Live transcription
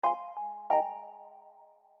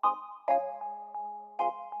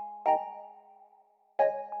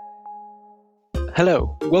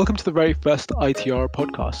Hello, welcome to the very first ITR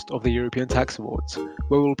podcast of the European Tax Awards,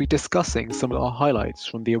 where we'll be discussing some of our highlights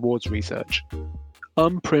from the awards research.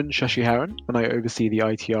 I'm Prin Shashiharan, and I oversee the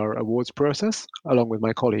ITR awards process, along with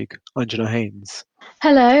my colleague, Anjana Haynes.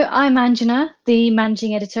 Hello, I'm Anjana, the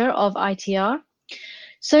managing editor of ITR.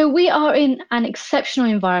 So we are in an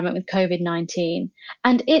exceptional environment with COVID-19,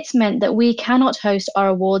 and it's meant that we cannot host our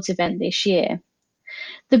awards event this year.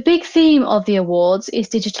 The big theme of the awards is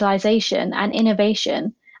digitalization and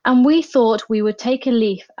innovation, and we thought we would take a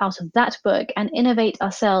leaf out of that book and innovate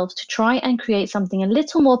ourselves to try and create something a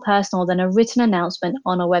little more personal than a written announcement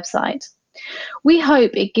on a website. We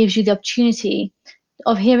hope it gives you the opportunity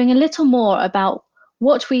of hearing a little more about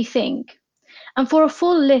what we think. And for a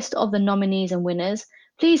full list of the nominees and winners,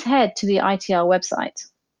 please head to the ITR website.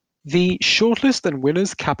 The shortlist and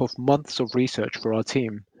winners cap off months of research for our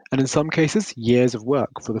team, and in some cases, years of work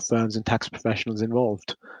for the firms and tax professionals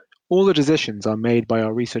involved. All the decisions are made by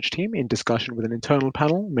our research team in discussion with an internal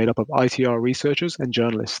panel made up of ITR researchers and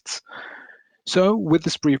journalists. So, with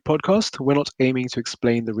this brief podcast, we're not aiming to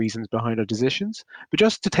explain the reasons behind our decisions, but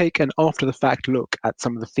just to take an after-the-fact look at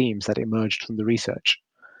some of the themes that emerged from the research.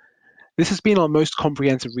 This has been our most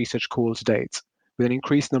comprehensive research call to date, with an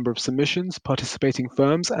increased number of submissions, participating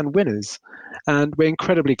firms, and winners, and we're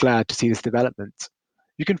incredibly glad to see this development.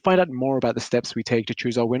 You can find out more about the steps we take to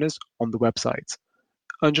choose our winners on the website.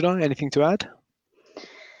 Anjana, anything to add?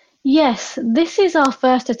 Yes, this is our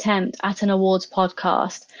first attempt at an awards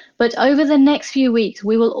podcast, but over the next few weeks,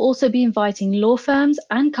 we will also be inviting law firms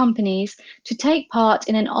and companies to take part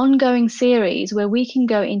in an ongoing series where we can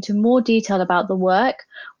go into more detail about the work,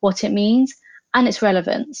 what it means, and its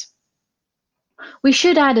relevance. We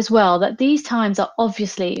should add as well that these times are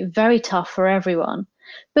obviously very tough for everyone,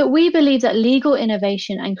 but we believe that legal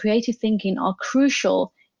innovation and creative thinking are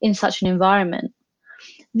crucial in such an environment.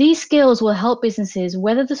 These skills will help businesses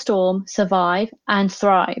weather the storm, survive, and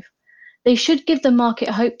thrive. They should give the market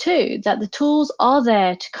hope too that the tools are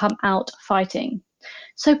there to come out fighting.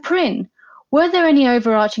 So, Prin, were there any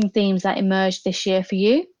overarching themes that emerged this year for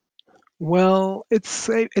you? Well, it's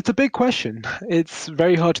a big question. It's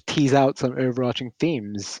very hard to tease out some overarching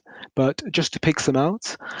themes, but just to pick some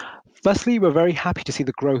out. Firstly, we're very happy to see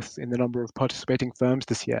the growth in the number of participating firms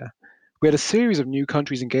this year. We had a series of new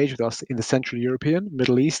countries engage with us in the Central European,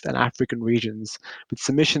 Middle East, and African regions, with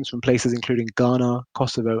submissions from places including Ghana,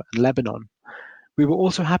 Kosovo, and Lebanon. We were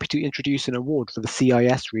also happy to introduce an award for the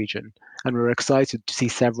CIS region, and we were excited to see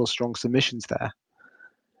several strong submissions there.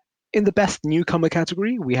 In the Best Newcomer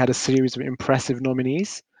category, we had a series of impressive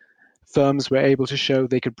nominees. Firms were able to show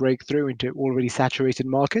they could break through into already saturated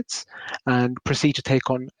markets and proceed to take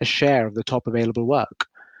on a share of the top available work.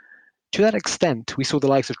 To that extent, we saw the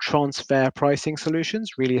likes of transfer pricing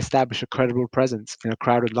solutions really establish a credible presence in a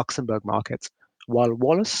crowded Luxembourg market, while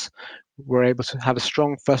Wallace were able to have a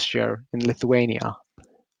strong first year in Lithuania.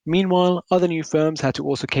 Meanwhile, other new firms had to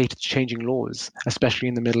also cater to changing laws, especially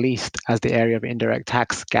in the Middle East, as the area of indirect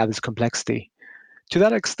tax gathers complexity. To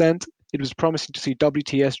that extent, it was promising to see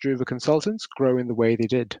WTS Druva consultants grow in the way they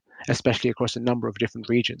did, especially across a number of different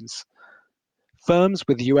regions. Firms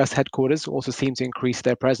with US headquarters also seemed to increase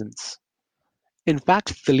their presence. In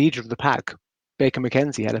fact, the leader of the pack, Baker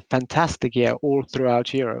McKenzie, had a fantastic year all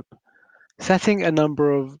throughout Europe, setting a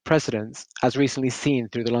number of precedents, as recently seen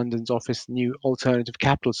through the London's office new alternative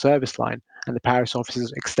capital service line and the Paris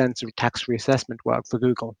office's extensive tax reassessment work for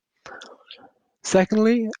Google.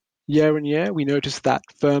 Secondly, year on year, we noticed that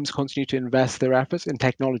firms continue to invest their efforts in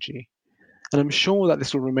technology. And I'm sure that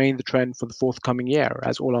this will remain the trend for the forthcoming year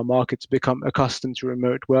as all our markets become accustomed to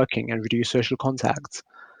remote working and reduce social contacts.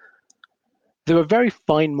 There were very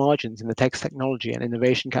fine margins in the text technology and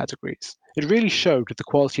innovation categories. It really showed the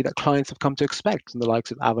quality that clients have come to expect from the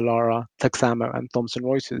likes of Avalara, Texamo, and Thomson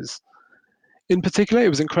Reuters. In particular, it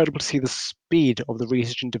was incredible to see the speed of the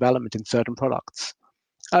research and development in certain products.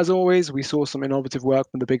 As always, we saw some innovative work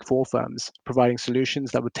from the Big Four firms, providing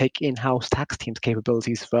solutions that would take in-house tax teams'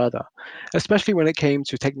 capabilities further, especially when it came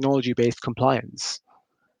to technology-based compliance.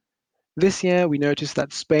 This year, we noticed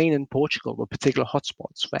that Spain and Portugal were particular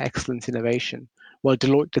hotspots for excellent innovation, while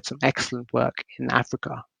Deloitte did some excellent work in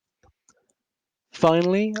Africa.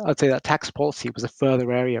 Finally, I'd say that tax policy was a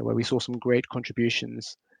further area where we saw some great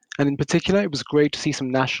contributions. And in particular, it was great to see some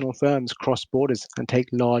national firms cross borders and take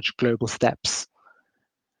large global steps.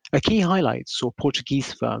 A key highlight saw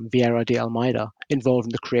Portuguese firm Vieira de Almeida involved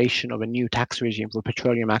in the creation of a new tax regime for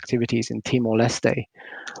petroleum activities in Timor-Leste.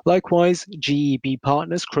 Likewise, GEB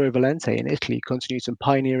partners Cro Valente in Italy continued some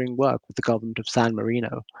pioneering work with the government of San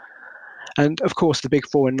Marino. And of course, the Big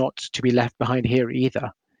Four are not to be left behind here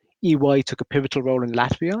either. EY took a pivotal role in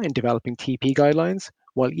Latvia in developing TP guidelines,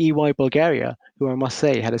 while EY Bulgaria, who I must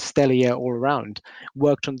say had a stellar year all around,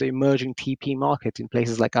 worked on the emerging TP market in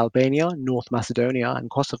places like Albania, North Macedonia, and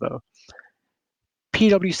Kosovo.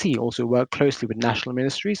 PwC also worked closely with national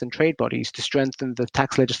ministries and trade bodies to strengthen the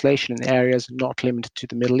tax legislation in areas not limited to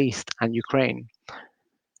the Middle East and Ukraine.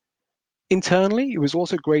 Internally, it was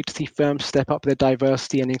also great to see firms step up their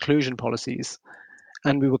diversity and inclusion policies,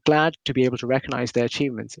 and we were glad to be able to recognize their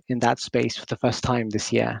achievements in that space for the first time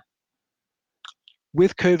this year.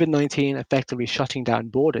 With COVID-19 effectively shutting down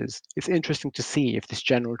borders, it's interesting to see if this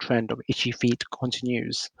general trend of itchy feet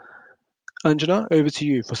continues. Anjana, over to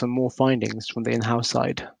you for some more findings from the in-house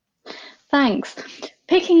side. Thanks.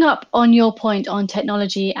 Picking up on your point on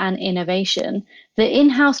technology and innovation, the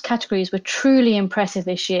in-house categories were truly impressive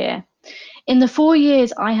this year. In the 4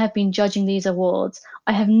 years I have been judging these awards,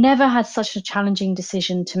 I have never had such a challenging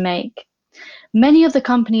decision to make. Many of the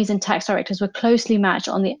companies and tax directors were closely matched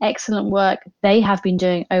on the excellent work they have been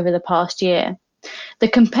doing over the past year. The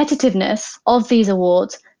competitiveness of these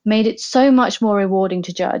awards made it so much more rewarding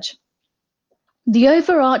to judge. The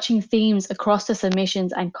overarching themes across the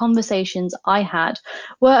submissions and conversations I had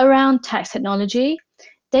were around tax technology,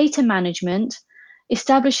 data management,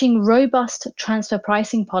 establishing robust transfer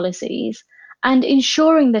pricing policies, and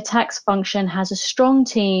ensuring the tax function has a strong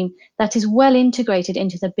team that is well integrated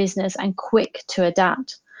into the business and quick to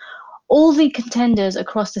adapt. All the contenders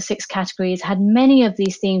across the 6 categories had many of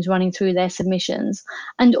these themes running through their submissions,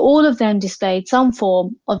 and all of them displayed some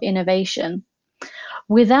form of innovation.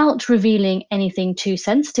 Without revealing anything too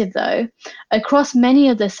sensitive though, across many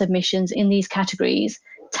of the submissions in these categories,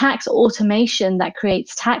 tax automation that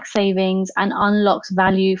creates tax savings and unlocks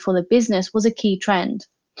value for the business was a key trend.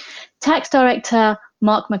 Tax Director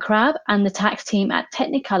Mark McCrabb and the tax team at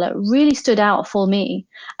Technicolor really stood out for me,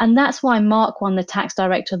 and that's why Mark won the Tax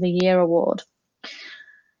Director of the Year award.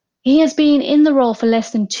 He has been in the role for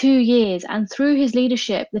less than 2 years, and through his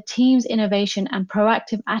leadership, the team's innovation and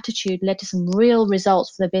proactive attitude led to some real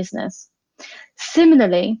results for the business.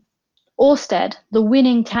 Similarly, Orsted, the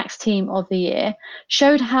winning tax team of the year,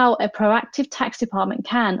 showed how a proactive tax department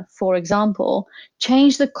can, for example,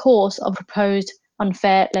 change the course of proposed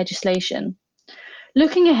unfair legislation.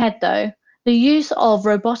 Looking ahead though, the use of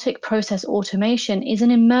robotic process automation is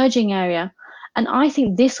an emerging area, and I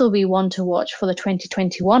think this will be one to watch for the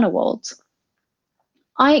 2021 awards.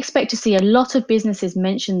 I expect to see a lot of businesses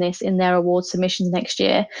mention this in their award submissions next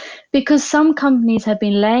year, because some companies have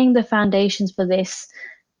been laying the foundations for this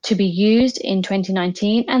to be used in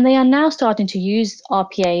 2019, and they are now starting to use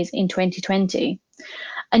RPAs in 2020.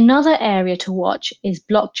 Another area to watch is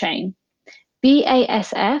blockchain.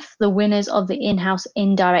 BASF, the winners of the in-house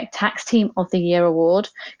Indirect Tax Team of the Year award,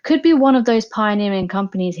 could be one of those pioneering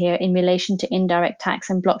companies here in relation to indirect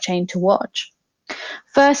tax and blockchain to watch.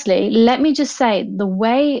 Firstly, let me just say the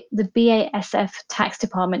way the BASF tax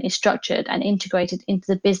department is structured and integrated into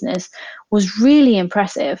the business was really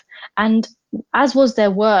impressive, and as was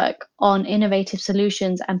their work on innovative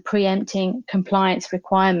solutions and preempting compliance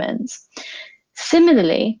requirements.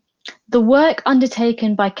 Similarly, the work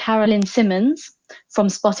undertaken by Carolyn Simmons from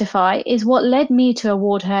Spotify is what led me to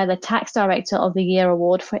award her the Tax Director of the Year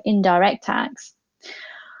award for indirect tax.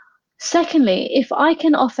 Secondly, if I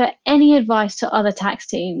can offer any advice to other tax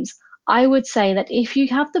teams, I would say that if you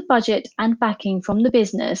have the budget and backing from the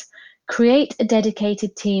business, create a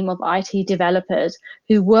dedicated team of IT developers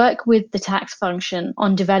who work with the tax function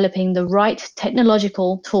on developing the right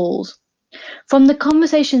technological tools. From the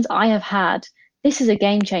conversations I have had, this is a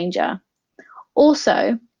game changer.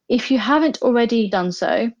 Also, if you haven't already done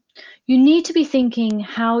so, you need to be thinking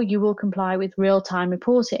how you will comply with real-time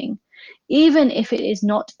reporting, even if it is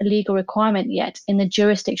not a legal requirement yet in the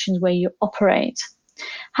jurisdictions where you operate.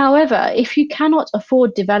 However, if you cannot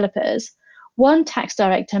afford developers, one tax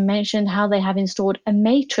director mentioned how they have installed a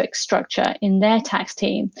matrix structure in their tax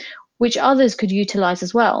team, which others could utilize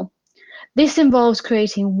as well. This involves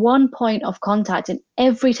creating one point of contact in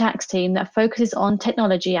every tax team that focuses on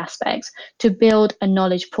technology aspects to build a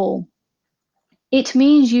knowledge pool. It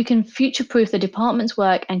means you can future-proof the department's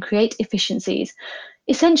work and create efficiencies,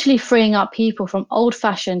 essentially freeing up people from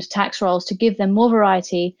old-fashioned tax roles to give them more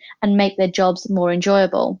variety and make their jobs more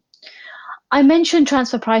enjoyable. I mentioned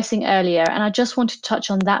transfer pricing earlier, and I just want to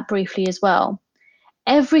touch on that briefly as well.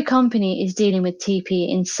 Every company is dealing with TP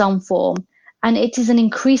in some form, and it is an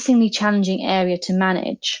increasingly challenging area to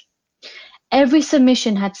manage. Every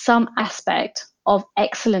submission had some aspect of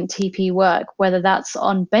excellent TP work, whether that's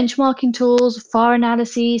on benchmarking tools, FAR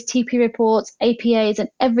analyses, TP reports, APAs, and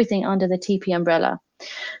everything under the TP umbrella.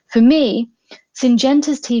 For me,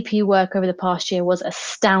 Syngenta's TP work over the past year was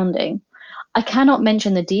astounding. I cannot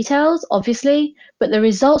mention the details, obviously, but the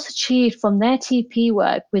results achieved from their TP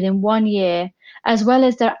work within 1 year, as well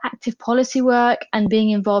as their active policy work and being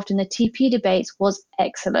involved in the TP debates, was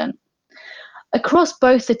excellent. Across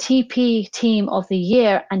both the TP Team of the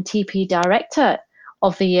Year and TP Director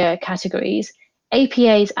of the Year categories,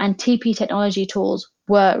 APAs and TP technology tools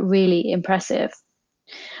were really impressive.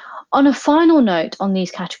 On a final note on these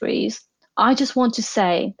categories, I just want to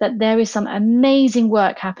say that there is some amazing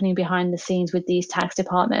work happening behind the scenes with these tax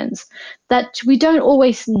departments that we don't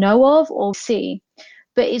always know of or see,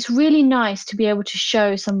 but it's really nice to be able to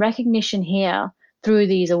show some recognition here through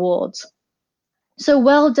these awards. So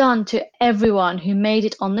well done to everyone who made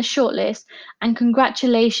it on the shortlist, and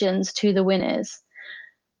congratulations to the winners.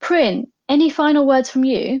 Prin, any final words from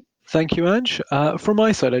you? Thank you, Ange. From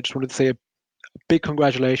my side, I just wanted to say a big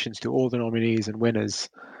congratulations to all the nominees and winners.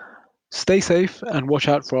 Stay safe and watch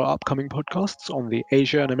out for our upcoming podcasts on the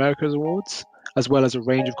Asia and Americas Awards, as well as a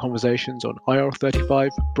range of conversations on IR35,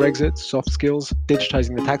 Brexit, soft skills,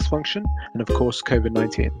 digitizing the tax function, and of course,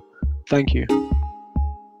 COVID-19. Thank you.